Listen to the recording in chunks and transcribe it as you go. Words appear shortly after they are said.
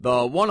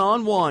The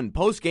one-on-one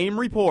post-game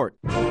report.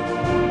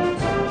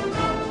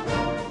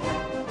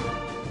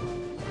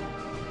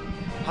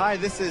 Hi,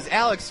 this is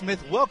Alex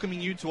Smith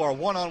welcoming you to our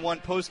one-on-one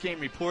post-game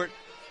report.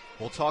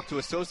 We'll talk to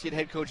Associate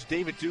Head Coach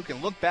David Duke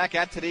and look back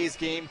at today's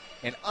game.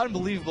 An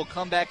unbelievable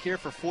comeback here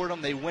for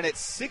Fordham. They win it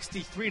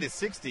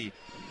 63-60.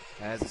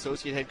 As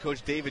Associate Head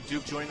Coach David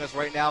Duke joining us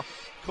right now.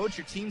 Coach,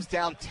 your team's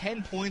down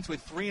 10 points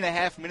with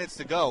 3.5 minutes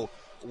to go.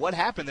 What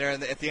happened there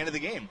at the end of the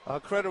game? A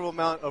credible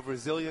amount of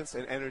resilience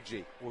and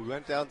energy. When we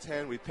went down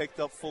 10, we picked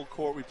up full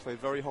court. We played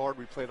very hard.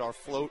 We played our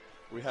float.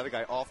 We had a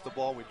guy off the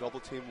ball. We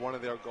double-teamed one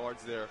of their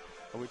guards there.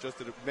 And we just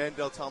did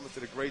Mandel Thomas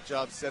did a great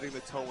job setting the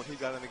tone when he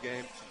got in the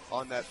game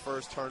on that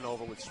first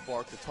turnover, which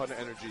sparked a ton of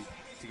energy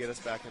to get us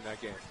back in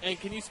that game. And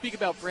can you speak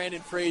about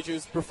Brandon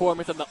Frazier's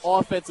performance on the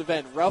offensive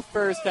end? Rough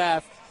first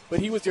half, but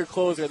he was your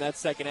closer in that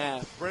second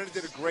half. Brandon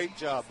did a great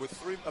job. With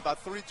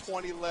about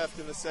 3:20 left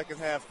in the second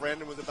half,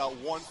 Brandon was about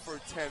 1 for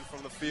 10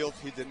 from the field.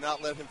 He did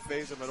not let him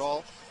phase him at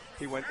all.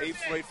 He went 8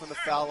 straight from the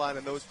foul line,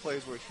 and those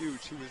plays were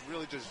huge. He was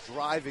really just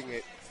driving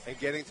it and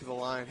getting to the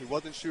line. He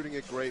wasn't shooting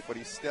it great, but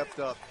he stepped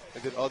up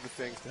and did other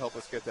things to help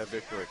us get that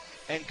victory.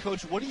 And,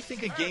 Coach, what do you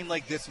think a game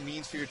like this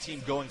means for your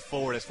team going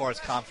forward as far as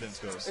confidence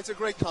goes? It's a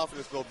great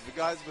confidence builder. The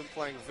guys have been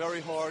playing very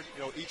hard,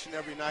 each and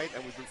every night,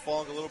 and we've been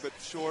falling a little bit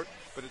short,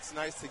 but it's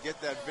nice to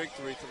get that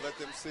victory to let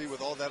them see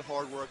with all that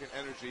hard work and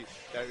energy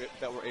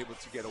that we're able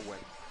to get a win.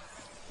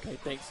 Okay,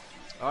 thanks.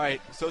 All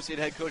right, Associate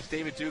Head Coach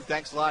David Duke,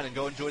 thanks a lot, and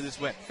go enjoy this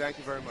win. Thank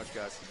you very much,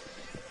 guys.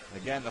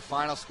 Again, the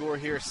final score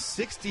here,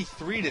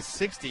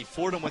 63-60.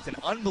 Fordham with an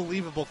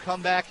unbelievable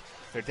comeback.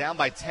 They're down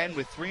by 10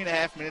 with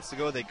 3.5 minutes to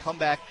go. They come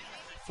back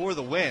for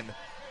the win.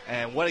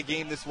 And what a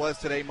game this was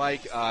today,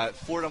 Mike.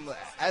 Fordham,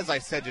 as I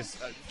said,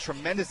 just a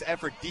tremendous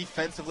effort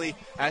defensively.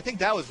 And I think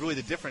that was really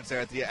the difference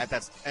there at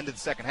that end of the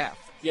second half.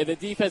 Yeah, the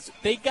defense,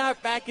 they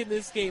got back in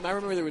this game. I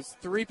remember there was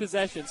 3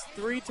 possessions,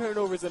 3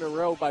 turnovers in a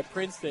row by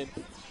Princeton.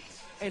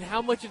 And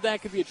how much of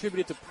that could be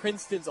attributed to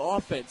Princeton's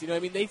offense?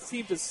 They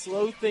seemed to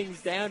slow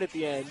things down at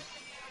the end.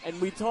 And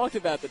we talked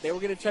about that. They were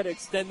going to try to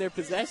extend their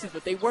possessions,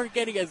 but they weren't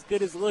getting as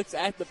good as looks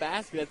at the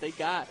basket as they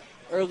got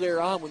earlier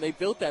on when they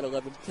built that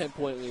 11 to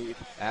 10-point lead.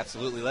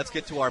 Absolutely. Let's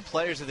get to our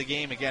players of the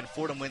game. Again,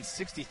 Fordham wins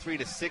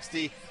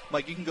 63-60.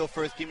 Mike, you can go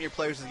first. Give me your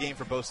players of the game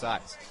for both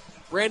sides.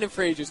 Brandon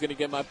Frazier is going to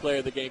get my player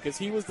of the game because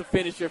he was the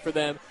finisher for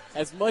them.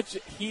 As much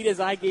heat as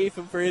I gave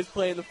him for his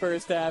play in the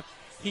first half,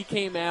 he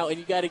came out, and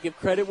you got to give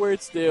credit where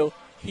it's due.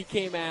 He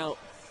came out,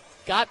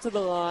 got to the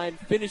line,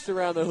 finished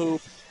around the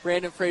hoop.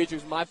 Brandon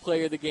Frazier's my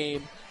player of the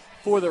game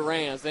for the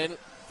Rams. And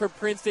for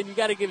Princeton, you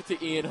got to give it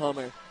to Ian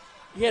Hummer.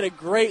 He had a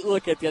great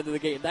look at the end of the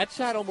game. That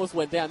shot almost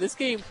went down. This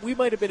game, we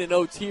might have been in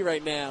OT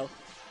right now.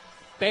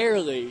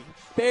 Barely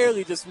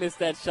just missed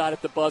that shot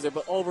at the buzzer,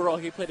 but overall,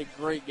 he played a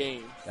great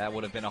game. That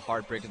would have been a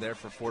heartbreaker there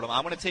for Fordham.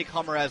 I'm going to take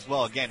Hummer as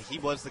well. Again, he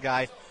was the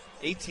guy.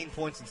 18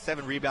 points and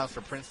 7 rebounds for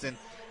Princeton.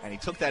 And he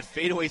took that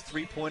fadeaway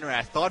three-pointer, and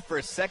I thought for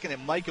a second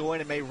it might go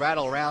in and may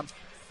rattle around,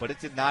 but it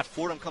did not.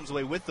 Fordham comes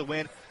away with the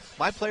win.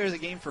 My player of the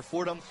game for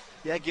Fordham,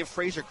 give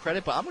Frazier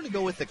credit, but I'm going to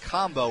go with the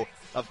combo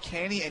of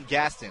Canny and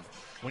Gaston.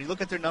 When you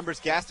look at their numbers,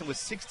 Gaston was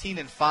 16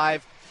 and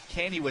 5,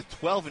 Canny with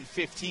 12 and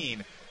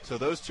 15. So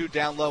those two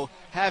down low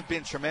have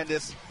been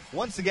tremendous.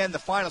 Once again, the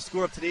final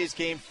score of today's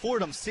game,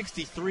 Fordham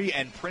 63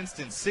 and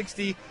Princeton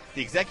 60.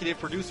 The executive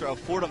producer of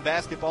Fordham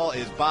basketball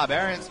is Bob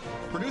Aarons.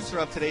 Producer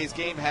of today's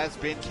game has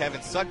been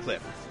Kevin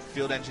Sutcliffe.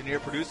 Field engineer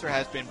producer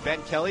has been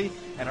Ben Kelly,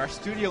 and our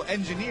studio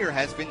engineer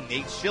has been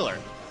Nate Schiller.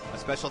 A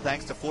special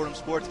thanks to Fordham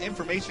Sports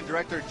Information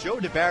Director Joe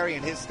DeBarry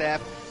and his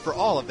staff for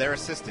all of their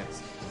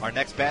assistance. Our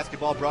next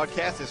basketball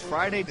broadcast is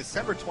Friday,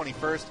 December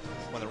 21st,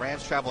 when the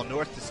Rams travel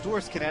north to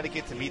Storrs,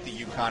 Connecticut to meet the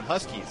UConn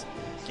Huskies.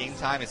 Game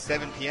time is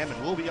 7 p.m., and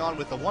we'll be on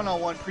with the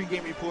one-on-one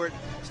pregame report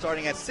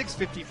starting at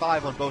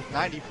 6:55 on both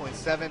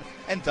 90.7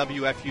 and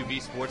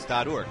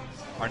WFUVSports.org.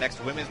 Our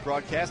next women's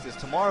broadcast is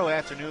tomorrow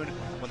afternoon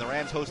when the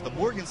Rams host the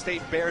Morgan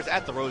State Bears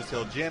at the Rose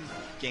Hill Gym.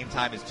 Game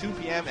time is 2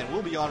 p.m., and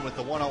we'll be on with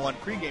the one-on-one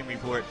pregame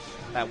report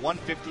at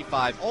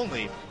 1:55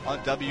 only on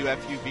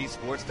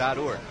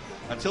WFUVSports.org.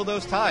 Until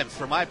those times,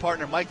 for my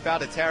partner Mike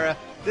Baldaterra,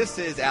 this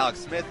is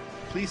Alex Smith.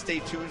 Please stay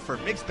tuned for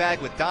Mixed Bag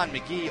with Don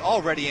McGee,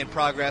 already in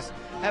progress.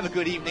 Have a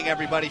good evening,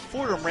 everybody.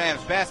 Fordham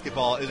Rams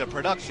basketball is a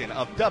production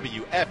of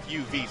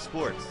WFUV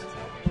Sports.